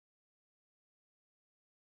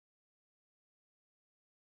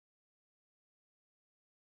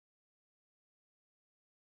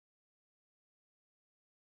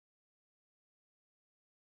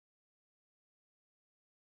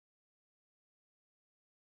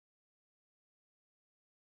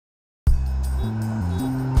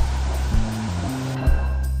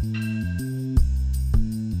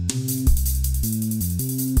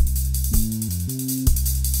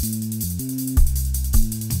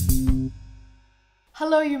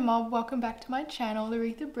Hello you mob, welcome back to my channel.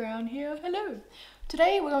 Aretha Brown here. Hello.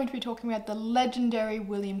 Today we're going to be talking about the legendary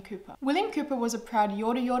William Cooper. William Cooper was a proud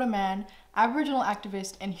Yorta Yorta man, Aboriginal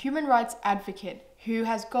activist and human rights advocate who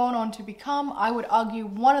has gone on to become, I would argue,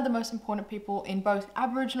 one of the most important people in both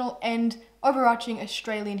Aboriginal and overarching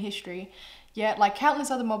Australian history. Yet, like countless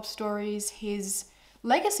other mob stories, his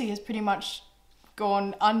legacy has pretty much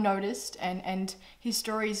gone unnoticed and his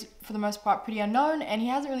story's for the most part pretty unknown, and he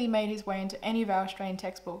hasn't really made his way into any of our Australian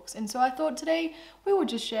textbooks. And so I thought today we would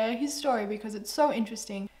just share his story because it's so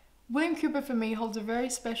interesting. William Cooper for me holds a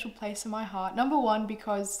very special place in my heart. Number one,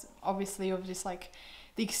 because obviously of just like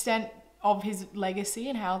the extent of his legacy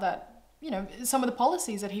and how that, you know, some of the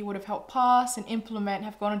policies that he would have helped pass and implement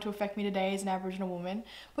have gone into effect me today as an Aboriginal woman,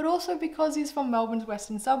 but also because he's from Melbourne's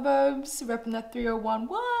western suburbs, repping that 301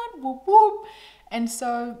 whoop whoop. And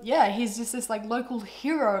so, yeah, he's just this like local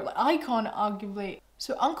hero, icon arguably.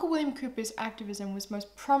 So Uncle William Cooper's activism was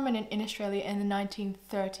most prominent in Australia in the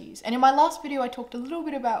 1930s. And in my last video, I talked a little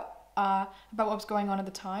bit about what was going on at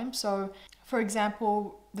the time. So, for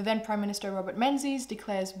example, the then Prime Minister Robert Menzies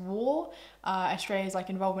declares war, Australia's like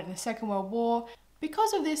involvement in the Second World War.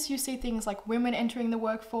 Because of this, you see things like women entering the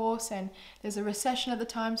workforce, and there's a recession at the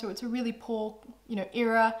time, so it's a really poor,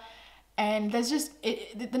 era. And there's just,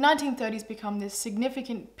 the 1930s become this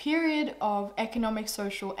significant period of economic,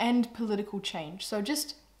 social, and political change. So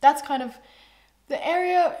just, that's kind of the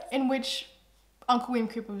area in which Uncle William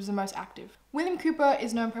Cooper was the most active. William Cooper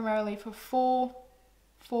is known primarily for four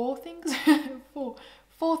things?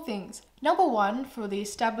 four things. Number one, for the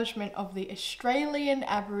establishment of the Australian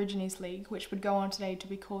Aborigines League, which would go on today to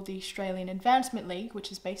be called the Australian Advancement League,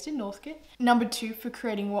 which is based in Northcote. Number two, for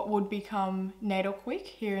creating what would become NAIDOC Week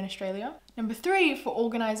here in Australia. Number three, for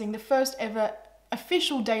organising the first ever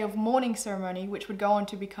official day of mourning ceremony, which would go on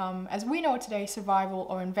to become, as we know it today, Survival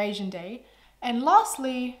or Invasion Day. And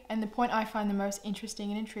lastly, and the point I find the most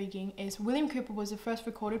interesting and intriguing, is William Cooper was the first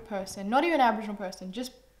recorded person, not even Aboriginal person,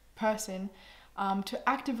 just person, to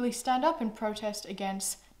actively stand up and protest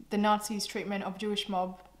against the Nazis' treatment of Jewish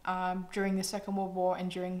mob during the Second World War and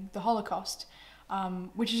during the Holocaust,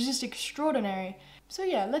 which is just extraordinary. So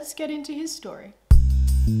yeah, let's get into his story.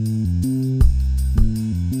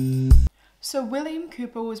 So William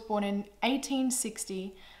Cooper was born in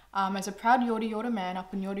 1860 as a proud Yorta Yorta man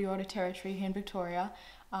up in Yorta Yorta territory here in Victoria.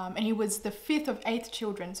 And he was the fifth of 8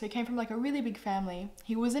 children, so he came from like a really big family.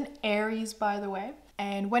 He was an Aries, by the way.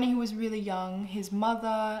 And when he was really young, his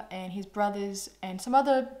mother and his brothers and some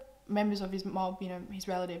other members of his mob, his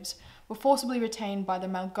relatives, were forcibly retained by the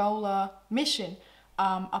Malgola mission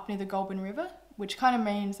up near the Goulburn River, which kind of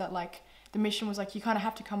means that like the mission was like, you kind of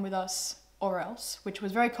have to come with us or else, which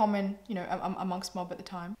was very common, amongst mob at the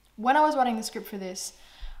time. When I was writing the script for this,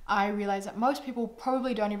 I realized that most people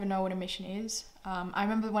probably don't even know what a mission is. I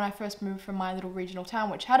remember when I first moved from my little regional town,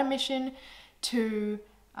 which had a mission, to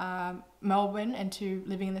Melbourne and to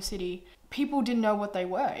living in the city, people didn't know what they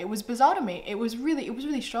were. It was bizarre to me. It was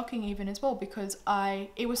really shocking even as well, because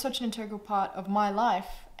it was such an integral part of my life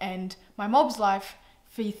and my mob's life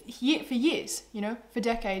for years, for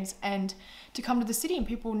decades, and to come to the city and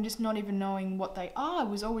people just not even knowing what they are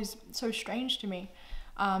was always so strange to me.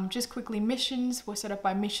 Just quickly, missions were set up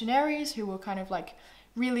by missionaries who were kind of like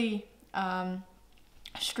really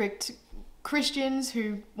strict Christians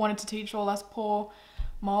who wanted to teach all us poor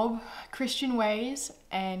mob Christian ways,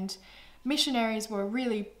 and missionaries were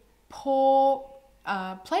really poor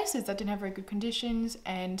places that didn't have very good conditions,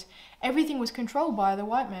 and everything was controlled by the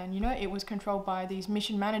white man. It was controlled by these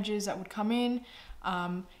mission managers that would come in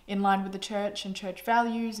line with the church and church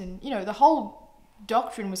values, and the whole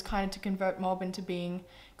doctrine was kind of to convert mob into being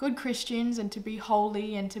good Christians and to be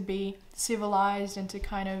holy and to be civilized and to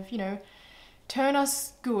kind of turn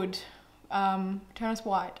us good, turn us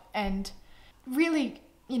white, and really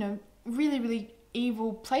really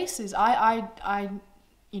evil places. I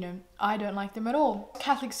don't like them at all.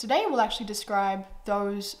 Catholics today will actually describe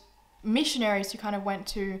those missionaries who kind of went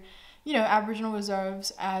to Aboriginal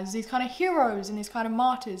reserves as these kind of heroes and these kind of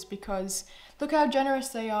martyrs, because look how generous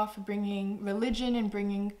they are for bringing religion and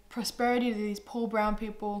bringing prosperity to these poor brown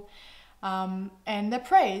people, and they're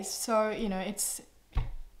praised. So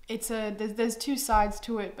there's two sides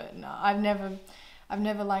to it, but no, I've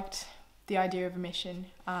never liked the idea of a mission,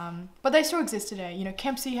 but they still exist today.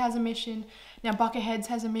 Kempsey has a mission now, Bucketheads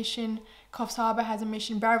has a mission, Coffs Harbour has a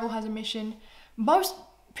mission, Barraville has a mission.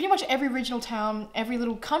 Pretty much every regional town, every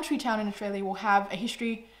little country town in Australia will have a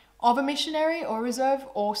history of a missionary or a reserve,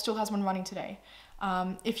 or still has one running today.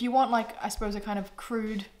 If you want, like, I suppose a kind of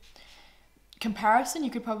crude comparison,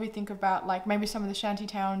 you could probably think about like maybe some of the shanty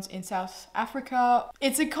towns in South Africa.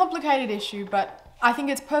 It's a complicated issue, but I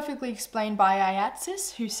think it's perfectly explained by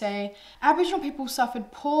IATSIS, who say Aboriginal people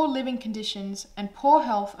suffered poor living conditions and poor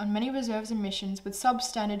health on many reserves and missions with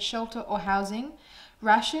substandard shelter or housing,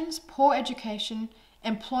 rations, poor education,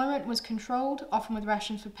 employment was controlled, often with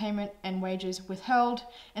rations for payment and wages withheld,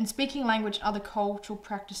 and speaking language and other cultural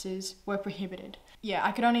practices were prohibited. Yeah,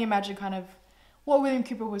 I could only imagine kind of what William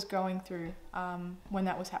Cooper was going through when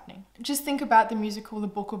that was happening. Just think about the musical The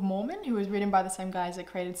Book of Mormon, who was written by the same guys that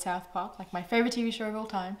created South Park, like my favorite TV show of all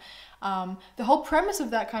time. The whole premise of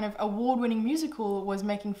that kind of award-winning musical was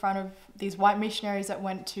making fun of these white missionaries that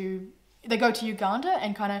they go to Uganda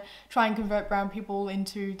and kind of try and convert brown people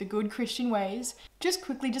into the good Christian ways. Just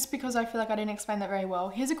quickly, just because I feel like I didn't explain that very well,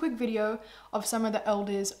 here's a quick video of some of the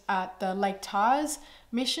elders at the Lake Tars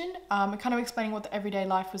mission, kind of explaining what the everyday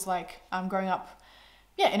life was like growing up,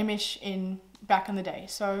 in a mish back in the day.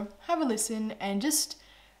 So have a listen and just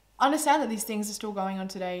understand that these things are still going on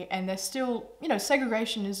today, and they're still,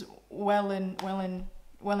 segregation is well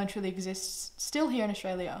and truly exists still here in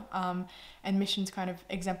Australia, and missions kind of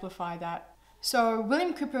exemplify that. So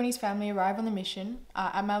William Cooper and his family arrive on the mission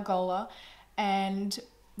at Malgola, and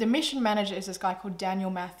the mission manager is this guy called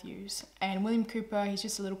Daniel Matthews. And William Cooper, he's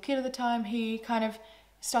just a little kid at the time, he kind of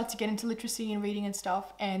starts to get into literacy and reading and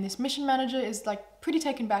stuff, and this mission manager is like pretty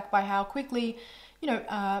taken back by how quickly,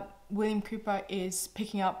 William Cooper is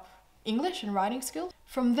picking up English and writing skills.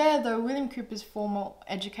 From there though, William Cooper's formal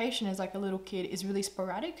education as like a little kid is really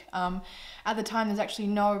sporadic. At the time, there's actually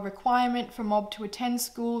no requirement for mob to attend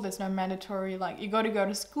school. There's no mandatory, like, you got to go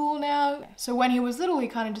to school now. So when he was little, he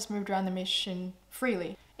kind of just moved around the mission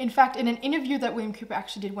freely. In fact, in an interview that William Cooper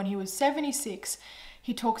actually did when he was 76,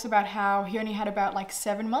 he talks about how he only had about like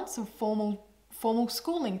 7 months of formal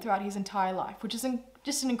schooling throughout his entire life, which is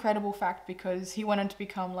just an incredible fact, because he went on to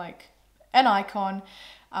become like an icon,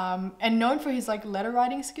 and known for his like letter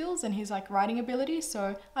writing skills and his like writing abilities.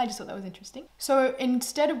 So I just thought that was interesting. So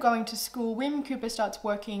instead of going to school, William Cooper starts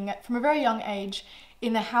working from a very young age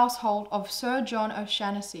in the household of Sir John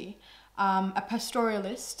O'Shannessy, a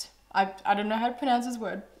pastoralist. I don't know how to pronounce his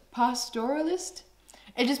word. Pastoralist?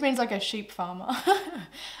 It just means like a sheep farmer.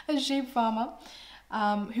 A sheep farmer.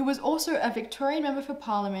 Who was also a Victorian member for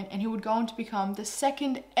Parliament, and who would go on to become the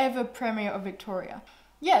second ever Premier of Victoria.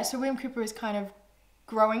 Yeah, so William Cooper is kind of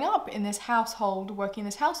growing up in this household, working in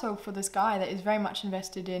this household for this guy that is very much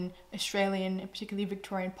invested in Australian and particularly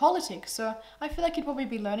Victorian politics. So I feel like he'd probably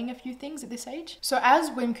be learning a few things at this age. So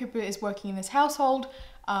as William Cooper is working in this household,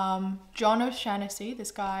 John O'Shannessy,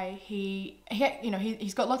 this guy,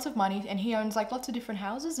 he's got lots of money, and he owns like lots of different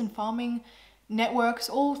houses and farming networks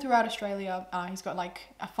all throughout Australia. He's got like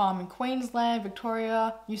a farm in Queensland,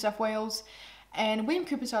 Victoria, New South Wales, and William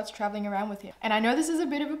Cooper starts traveling around with him. And I know this is a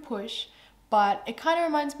bit of a push, but it kind of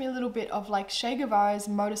reminds me a little bit of like Che Guevara's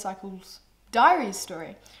Motorcycles Diaries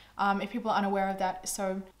story, if people are unaware of that.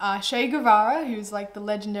 So Che Guevara, who's like the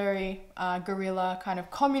legendary guerrilla kind of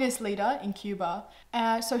communist leader in Cuba.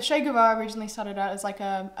 So Che Guevara originally started out as like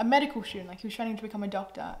a medical student, like he was training to become a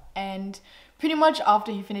doctor, and pretty much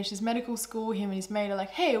after he finished his medical school, him and his mate are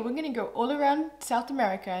like, hey, we're gonna go all around South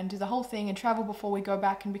America and do the whole thing and travel before we go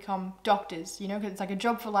back and become doctors, because it's like a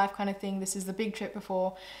job for life kind of thing. This is the big trip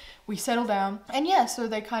before we settle down. And yeah, so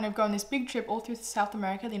they kind of go on this big trip all through South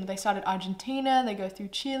America. They start at Argentina, they go through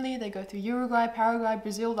Chile, they go through Uruguay, Paraguay,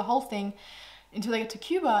 Brazil, the whole thing, until they get to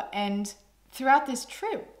Cuba. And throughout this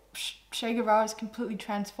trip, Che Guevara is completely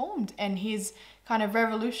transformed, and his kind of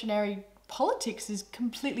revolutionary politics is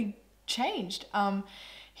completely changed.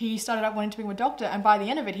 He started out wanting to become a doctor, and by the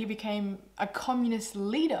end of it, he became a communist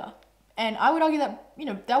leader. And I would argue that,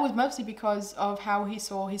 that was mostly because of how he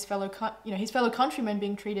saw his fellow countrymen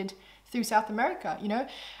being treated through South America.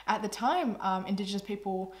 At the time, Indigenous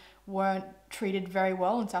people weren't treated very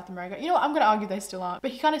well in South America. I'm going to argue they still aren't.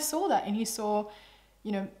 But he kind of saw that, and he saw,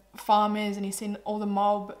 farmers, and he's seen all the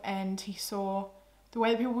mob, and he saw the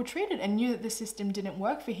way that people were treated, and knew that the system didn't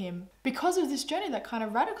work for him. Because of this journey that kind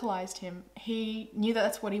of radicalized him, he knew that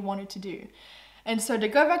that's what he wanted to do. And so to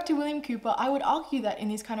go back to William Cooper, I would argue that in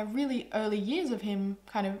these kind of really early years of him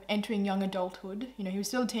kind of entering young adulthood, he was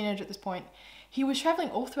still a teenager at this point, he was traveling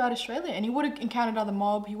all throughout Australia, and he would have encountered other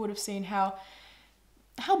mob. He would have seen how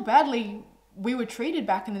badly we were treated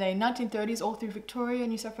back in the day, 1930s, all through Victoria,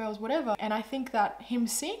 New South Wales, whatever. And I think that him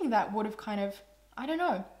seeing that would have kind of,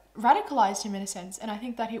 radicalized him in a sense. And I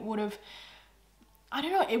think that it would have,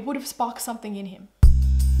 it would have sparked something in him.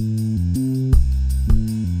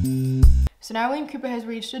 So now William Cooper has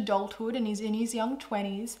reached adulthood, and he's in his young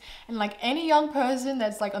 20s. And like any young person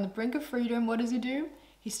that's like on the brink of freedom, what does he do?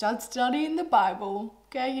 he starts studying the Bible.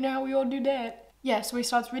 Okay, you know how we all do that. Yeah, so he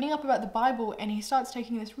starts reading up about the Bible, and he starts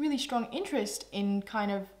taking this really strong interest in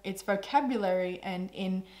kind of its vocabulary and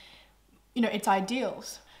in, you know, its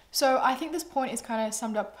ideals. So I think this point is kind of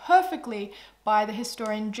summed up perfectly by the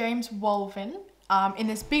historian James Wolven in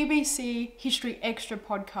this BBC History Extra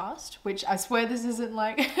podcast, which I swear this isn't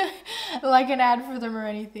like like an ad for them or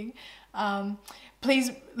anything.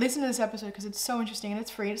 Please listen to this episode because it's so interesting and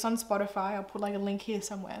it's free. It's on Spotify. I'll put like a link here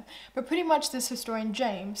somewhere. But pretty much this historian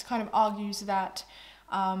James kind of argues that,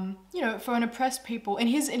 you know, for an oppressed people, in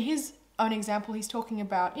his own example, he's talking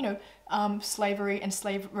about, you know, slavery and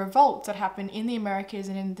slave revolts that happen in the Americas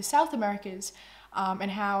and in the South Americas,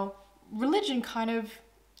 and how religion kind of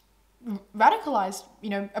radicalized, you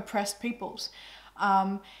know, oppressed peoples.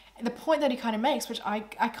 The point that he kind of makes, which I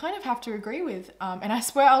kind of have to agree with, and I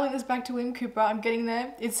swear I'll link this back to William Cooper, I'm getting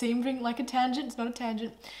there, it's seeming like a tangent, it's not a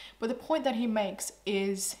tangent, but the point that he makes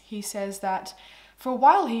is, he says that for a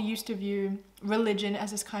while he used to view religion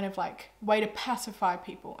as this kind of like way to pacify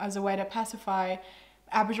people, as a way to pacify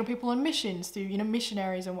Aboriginal people on missions through, you know,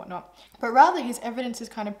 missionaries and whatnot. But rather his evidence is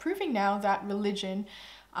kind of proving now that religion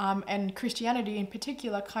and Christianity in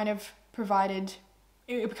particular kind of provided,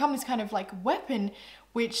 it became this kind of like weapon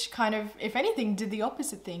which kind of, if anything, did the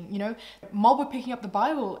opposite thing. You know, mob were picking up the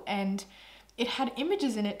Bible and it had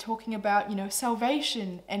images in it talking about, you know,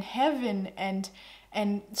 salvation and heaven and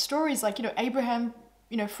stories like, you know, Abraham,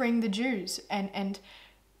 you know, freeing the Jews and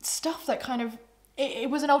stuff that kind of, it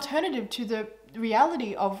was an alternative to the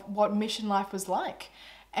reality of what mission life was like.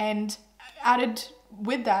 And added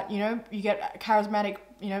with that, you know, you get charismatic,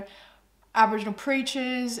 you know, Aboriginal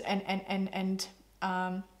preachers and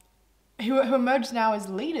who emerge now as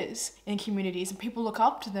leaders in communities, and people look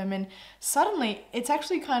up to them, and suddenly it's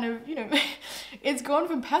actually kind of, you know, it's gone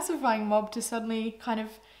from pacifying mob to suddenly kind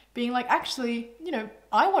of being like, actually, you know,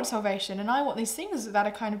 I want salvation and I want these things that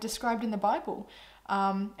are kind of described in the Bible,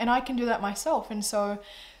 and I can do that myself. And so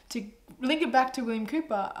to link it back to William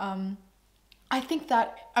Cooper, I think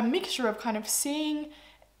that a mixture of kind of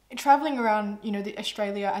traveling around, you know,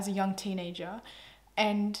 Australia as a young teenager,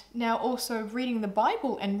 and now also reading the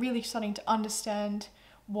Bible and really starting to understand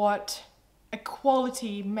what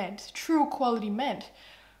equality meant, true equality meant,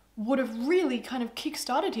 would have really kind of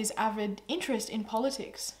kick-started his avid interest in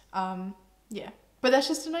politics. Yeah, but that's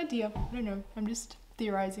just an idea. I don't know, I'm just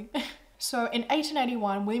theorizing. So in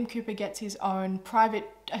 1881, William Cooper gets his own private,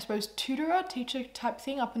 I suppose, tutor, teacher type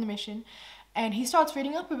thing up in the mission. And he starts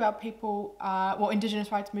reading up about people,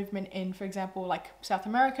 Indigenous rights movement in, for example, like South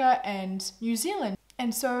America and New Zealand.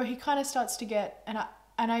 And so he kind of starts to get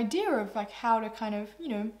an idea of like how to kind of, you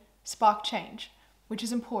know, spark change, which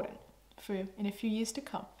is important for in a few years to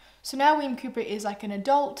come. So now William Cooper is like an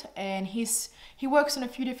adult, and he works on a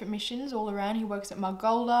few different missions all around. He works at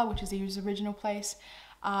Margola, which is his original place,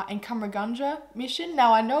 and Gumbaynggirr mission.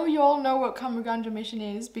 Now I know you all know what Gumbaynggirr mission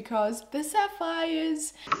is because the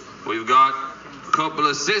sapphires. We've got a couple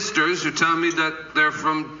of sisters who tell me that they're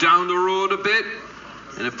from down the road a bit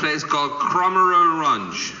in a place called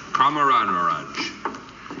Cromararunge.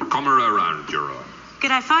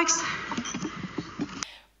 G'day folks.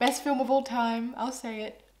 Best film of all time, I'll say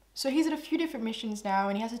it. So he's at a few different missions now,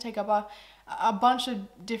 and he has to take up a bunch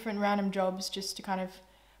of different random jobs just to kind of,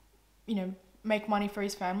 you know, make money for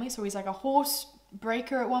his family. So he's like a horse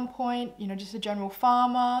breaker at one point, you know, just a general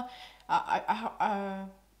farmer, a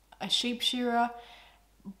sheep shearer,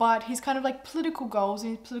 but his kind of like political goals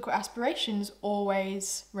and his political aspirations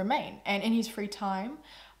always remain. And in his free time,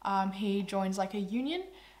 he joins like a union,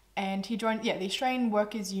 and he joined, the Australian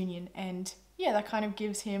Workers' Union, and yeah, that kind of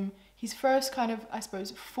gives him his first kind of, I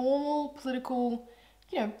suppose, formal political,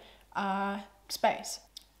 you know, space.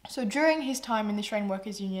 So during his time in the Australian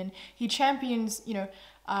Workers' Union, he champions, you know,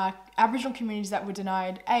 Aboriginal communities that were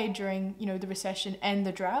denied aid during, you know, the recession and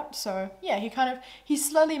the drought. So yeah, he's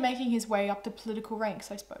slowly making his way up the political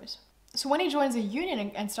ranks, I suppose. So when he joins a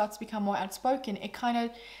union and starts to become more outspoken,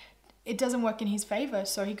 it doesn't work in his favor.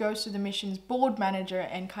 So he goes to the mission's board manager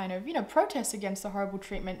and kind of, you know, protests against the horrible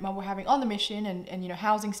treatment mob were having on the mission and, you know,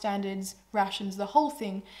 housing standards, rations, the whole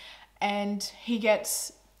thing. And he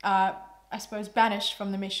gets, I suppose, banished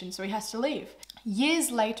from the mission, so he has to leave. Years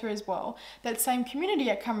later as well, that same community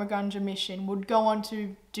at Gumbaynggirr mission would go on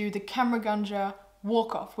to do the Gumbaynggirr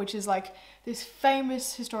walk-off, which is like this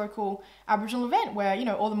famous historical Aboriginal event where, you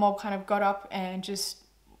know, all the mob kind of got up and just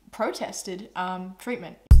protested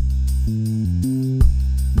treatment.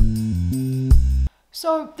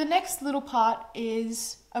 So the next little part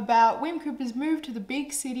is about William Cooper's move to the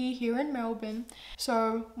big city here in Melbourne.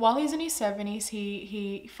 So while he's in his 70s,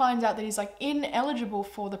 he finds out that he's like ineligible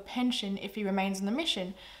for the pension if he remains on the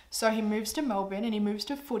mission. So he moves to Melbourne and he moves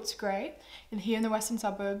to Footscray and here in the western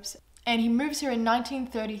suburbs. And he moves here in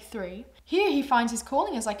 1933. Here he finds his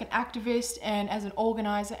calling as like an activist and as an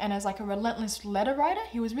organizer and as like a relentless letter writer.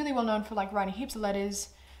 He was really well known for like writing heaps of letters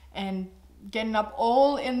and getting up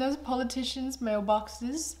all in those politicians'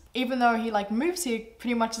 mailboxes. Even though he like moves here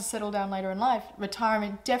pretty much to settle down later in life,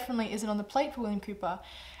 retirement definitely isn't on the plate for William Cooper.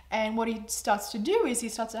 And what he starts to do is he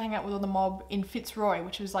starts to hang out with all the mob in Fitzroy,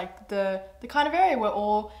 which was like the kind of area where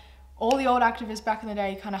all the old activists back in the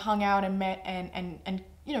day kind of hung out and met and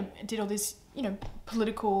you know, did all this, you know,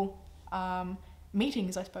 political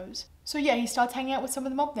meetings, I suppose. So yeah, he starts hanging out with some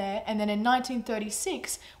of the mob there, and then in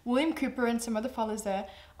 1936, William Cooper and some other fellas there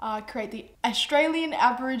create the Australian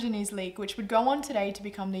Aborigines League, which would go on today to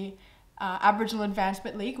become the Aboriginal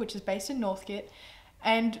Advancement League, which is based in Northcote,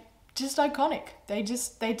 and just iconic. They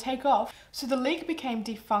take off. So the league became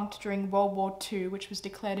defunct during World War II, which was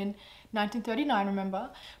declared in 1939, remember,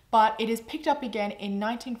 but it is picked up again in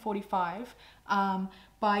 1945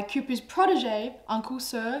 by Cooper's protege, Uncle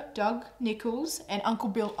Sir Doug Nicholls and Uncle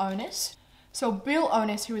Bill Onus. So Bill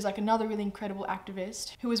Onus, who is like another really incredible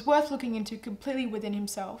activist, who is worth looking into completely within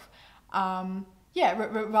himself,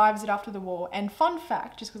 revives it after the war. And fun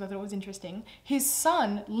fact, just because I thought it was interesting, his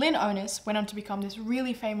son, Lynn Onus, went on to become this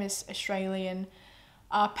really famous Australian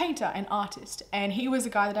painter and artist. And he was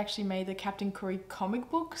the guy that actually made the Captain Curry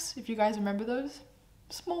comic books, if you guys remember those.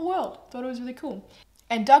 Small world. Thought it was really cool.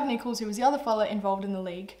 And Doug Nicholls, who was the other fella involved in the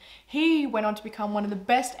league, he went on to become one of the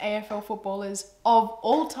best AFL footballers of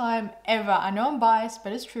all time ever. I know I'm biased,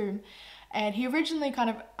 but it's true. And he originally kind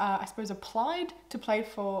of, I suppose, applied to play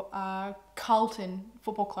for Carlton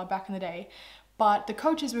Football Club back in the day. But the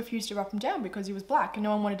coaches refused to rub him down because he was black and no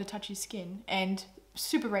one wanted to touch his skin. And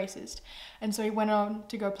super racist. And so he went on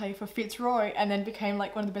to go play for Fitzroy and then became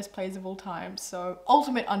like one of the best players of all time. So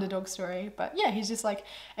ultimate underdog story. But yeah, he's just like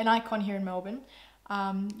an icon here in Melbourne.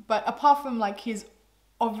 But apart from like his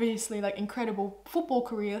obviously like incredible football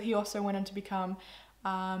career, he also went on to become,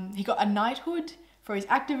 he got a knighthood for his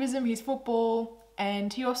activism, his football,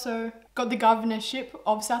 and he also got the governorship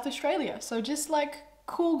of South Australia. So just like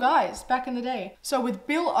cool guys back in the day. So with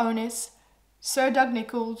Bill Onus, Sir Doug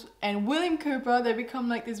Nicholls, and William Cooper, they become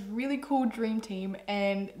like this really cool dream team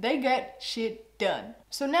and they get shit done.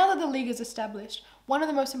 So now that the league is established, one of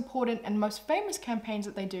the most important and most famous campaigns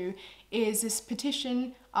that they do is this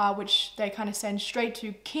petition, which they kind of send straight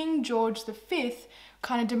to King George V,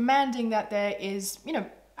 kind of demanding that there is, you know,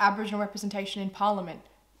 Aboriginal representation in Parliament.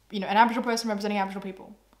 You know, an Aboriginal person representing Aboriginal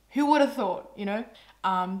people. Who would have thought, you know?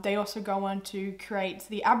 They also go on to create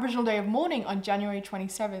the Aboriginal Day of Mourning on January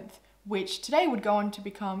 27th, which today would go on to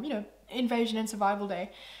become, you know, Invasion and Survival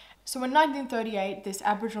Day. So in 1938, this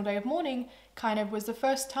Aboriginal Day of Mourning kind of was the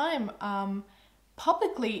first time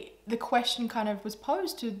publicly the question kind of was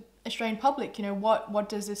posed to Australian public, you know, what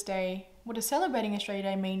does this day, what does celebrating Australia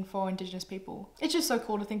Day mean for Indigenous people? It's just so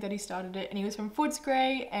cool to think that he started it, and he was from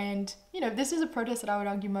Footscray, and you know, this is a protest that I would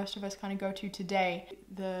argue most of us kind of go to today.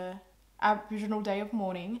 The Aboriginal Day of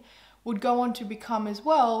Mourning would go on to become as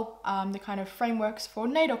well the kind of frameworks for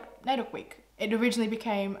NAIDOC Week. It originally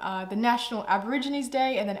became the National Aborigines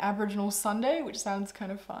Day and then Aboriginal Sunday, which sounds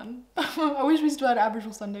kind of fun. I wish we still had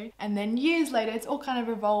Aboriginal Sunday. And then years later, it's all kind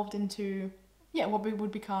of evolved into, yeah, what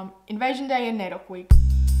would become Invasion Day and NAIDOC Week.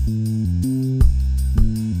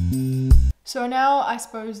 So now I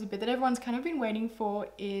suppose the bit that everyone's kind of been waiting for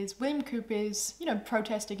is William Cooper's, you know,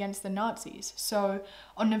 protest against the Nazis. So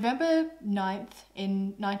on November 9th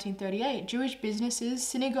in 1938, Jewish businesses,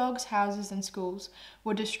 synagogues, houses and schools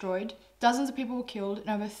were destroyed. Dozens of people were killed and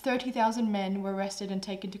over 30,000 men were arrested and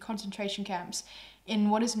taken to concentration camps in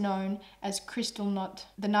what is known as Kristallnacht,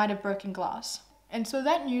 the Night of Broken Glass. And so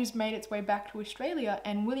that news made its way back to Australia,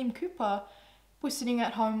 and William Cooper was sitting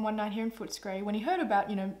at home one night here in Footscray when he heard about,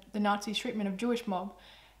 you know, the Nazi treatment of Jewish mob,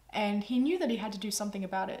 and he knew that he had to do something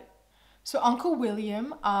about it. So Uncle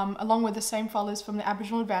William, along with the same fellas from the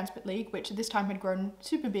Aboriginal Advancement League, which at this time had grown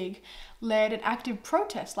super big, led an active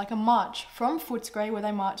protest, like a march from Footscray, where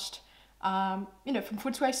they marched, you know, from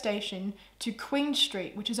Footscray Station to Queen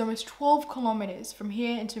Street, which is almost 12 kilometres from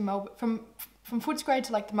here into Melbourne, from Footscray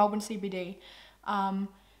to like the Melbourne CBD.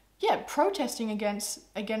 Protesting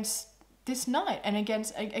against this night and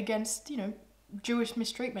against you know, Jewish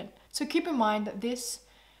mistreatment. So keep in mind that this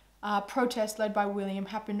protest led by William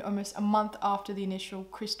happened almost a month after the initial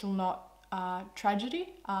Kristallnacht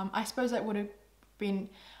tragedy. I suppose that would have been,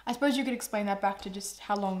 I suppose you could explain that back to just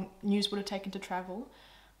how long news would have taken to travel.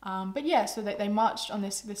 But yeah, so they marched on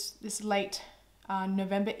this late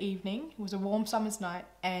November evening. It was a warm summer's night,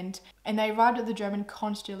 and they arrived at the German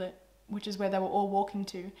consulate, which is where they were all walking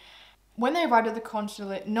to. When they arrived at the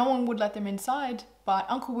consulate, no one would let them inside, but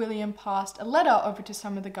Uncle William passed a letter over to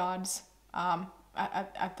some of the guards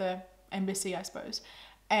at the embassy, I suppose.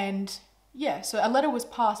 And yeah, so a letter was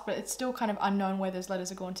passed, but it's still kind of unknown where those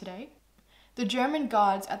letters are gone today. The German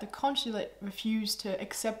guards at the consulate refused to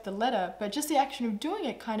accept the letter, but just the action of doing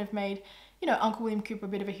it kind of made, you know, Uncle William Cooper a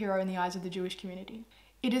bit of a hero in the eyes of the Jewish community.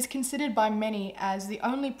 It is considered by many as the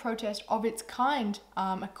only protest of its kind,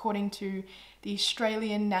 according to the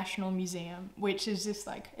Australian National Museum, which is just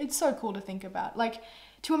like, it's so cool to think about. Like,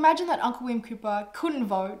 to imagine that Uncle William Cooper couldn't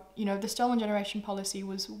vote, you know, the stolen generation policy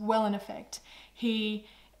was well in effect. The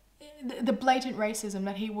blatant racism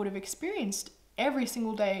that he would have experienced every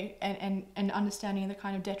single day, and understanding the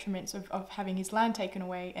kind of detriments of having his land taken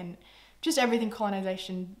away and just everything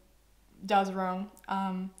colonization does wrong.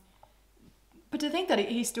 But to think that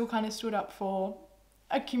he still kind of stood up for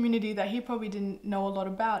a community that he probably didn't know a lot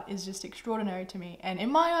about is just extraordinary to me. And in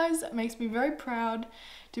my eyes, it makes me very proud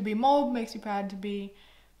to be Mob, makes me proud to be,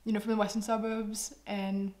 you know, from the western suburbs,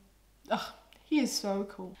 and he is so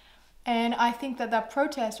cool. And I think that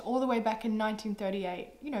protest all the way back in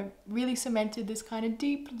 1938, you know, really cemented this kind of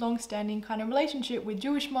deep, long-standing kind of relationship with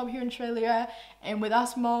Jewish Mob here in Australia and with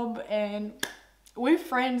us Mob, and we're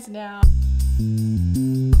friends now.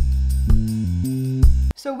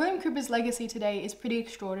 So William Cooper's legacy today is pretty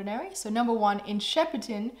extraordinary. So number one, in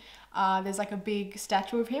Shepparton, there's like a big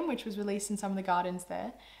statue of him, which was released in some of the gardens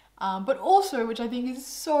there. But also, which I think is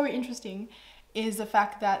so interesting, is the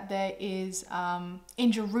fact that there is,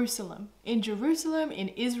 in Jerusalem, in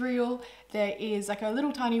Israel, there is like a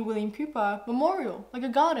little tiny William Cooper memorial, like a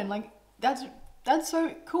garden. Like, that's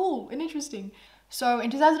so cool and interesting. So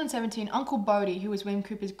in 2017, Uncle Bodie, who was William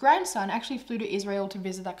Cooper's grandson, actually flew to Israel to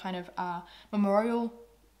visit that kind of memorial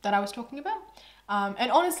that I was talking about.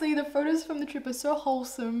 And honestly, the photos from the trip are so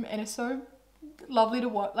wholesome and it's so lovely to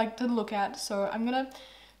watch, like to look at. So I'm gonna...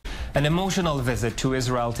 An emotional visit to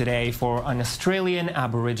Israel today for an Australian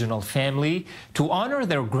Aboriginal family to honor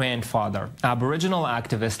their grandfather, Aboriginal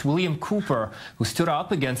activist William Cooper, who stood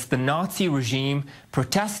up against the Nazi regime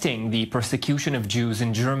protesting the persecution of Jews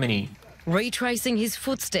in Germany. Retracing his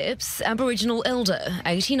footsteps, Aboriginal elder,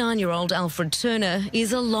 89-year-old Alfred Turner,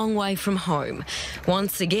 is a long way from home.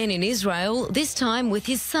 Once again in Israel, this time with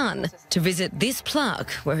his son, to visit this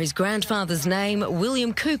plaque where his grandfather's name,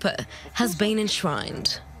 William Cooper, has been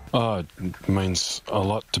enshrined. Oh, it means a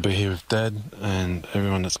lot to be here with Dad and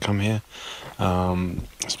everyone that's come here,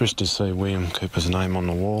 especially to see William Cooper's name on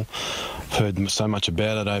the wall. I've heard so much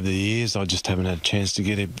about it over the years, I just haven't had a chance to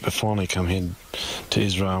get here, but finally come here to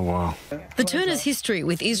Israel. Wow. The Turner's history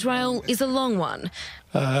with Israel is a long one.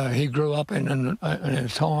 He grew up in a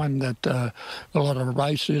time that a lot of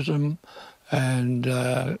racism and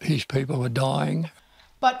his people were dying.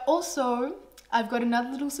 But also, I've got another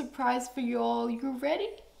little surprise for you all. You ready?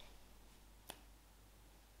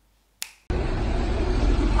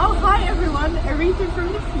 Oh, hi everyone, Aretha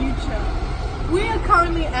from the future. We are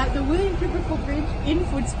currently at the William Cooper Footbridge in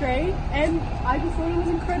Footscray, and I just thought it was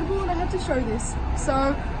incredible and I had to show this.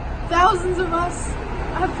 So, thousands of us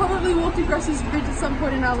have probably walked across this bridge at some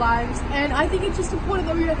point in our lives, and I think it's just important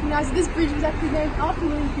that we recognise that this bridge was actually named after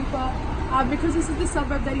William Cooper because this is the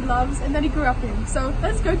suburb that he loves and that he grew up in. So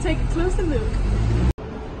let's go take a closer look.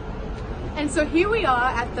 And so here we are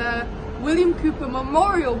at the William Cooper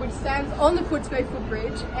Memorial, which stands on the Footscray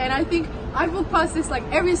Footbridge, and I think I've walked past this like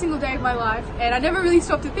every single day of my life, and I never really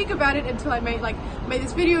stopped to think about it until I made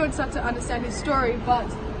this video and started to understand his story. But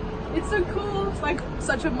it's so cool, it's like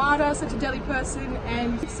such a martyr, such a deadly person,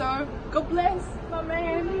 and so God bless my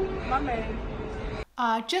man.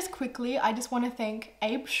 Just quickly, I just want to thank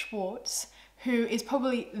Abe Schwartz, who is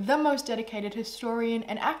probably the most dedicated historian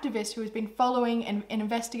and activist who has been following and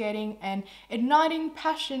investigating and igniting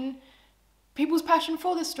people's passion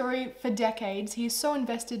for the story for decades. He is so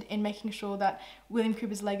invested in making sure that William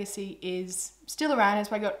Cooper's legacy is still around.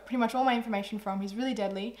 That's where I got pretty much all my information from. He's really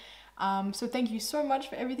deadly. So thank you so much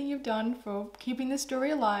for everything you've done for keeping this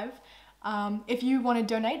story alive. If you want to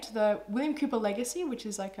donate to the William Cooper Legacy, which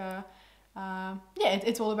is like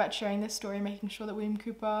it's all about sharing this story, making sure that William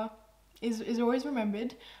Cooper is always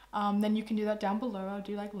remembered, then you can do that down below. I'll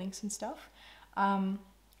do like links and stuff. And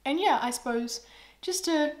yeah, I suppose just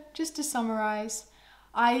to summarize,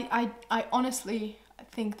 I honestly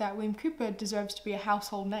think that William Cooper deserves to be a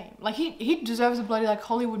household name. Like he deserves a bloody like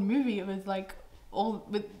Hollywood movie with like all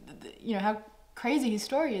with, you know, how crazy his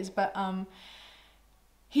story is. But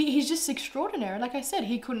he's just extraordinary. Like I said,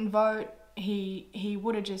 he couldn't vote. He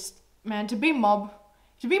would have just, man, to be mob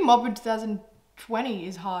in 2020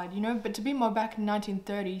 is hard, you know, but to be mob back in the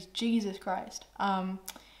 1930s, Jesus Christ.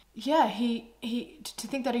 Yeah, to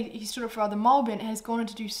think that he stood up for other mob and has gone on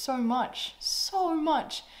to do so much,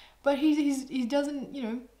 but he doesn't, you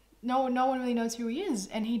know, no one really knows who he is,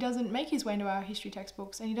 and he doesn't make his way into our history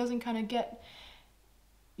textbooks, and he doesn't kind of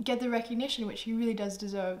get the recognition which he really does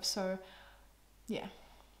deserve. So yeah,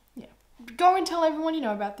 go and tell everyone you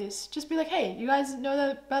know about this. Just be like, hey, you guys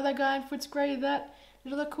know about that guy in Footscray, that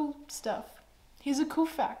did all that cool stuff. Here's a cool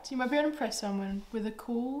fact. You might be able to impress someone with a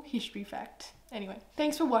cool history fact. Anyway,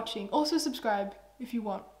 thanks for watching. Also subscribe if you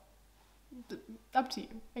want. Up to you.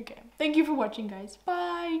 Okay. Thank you for watching, guys.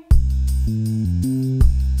 Bye.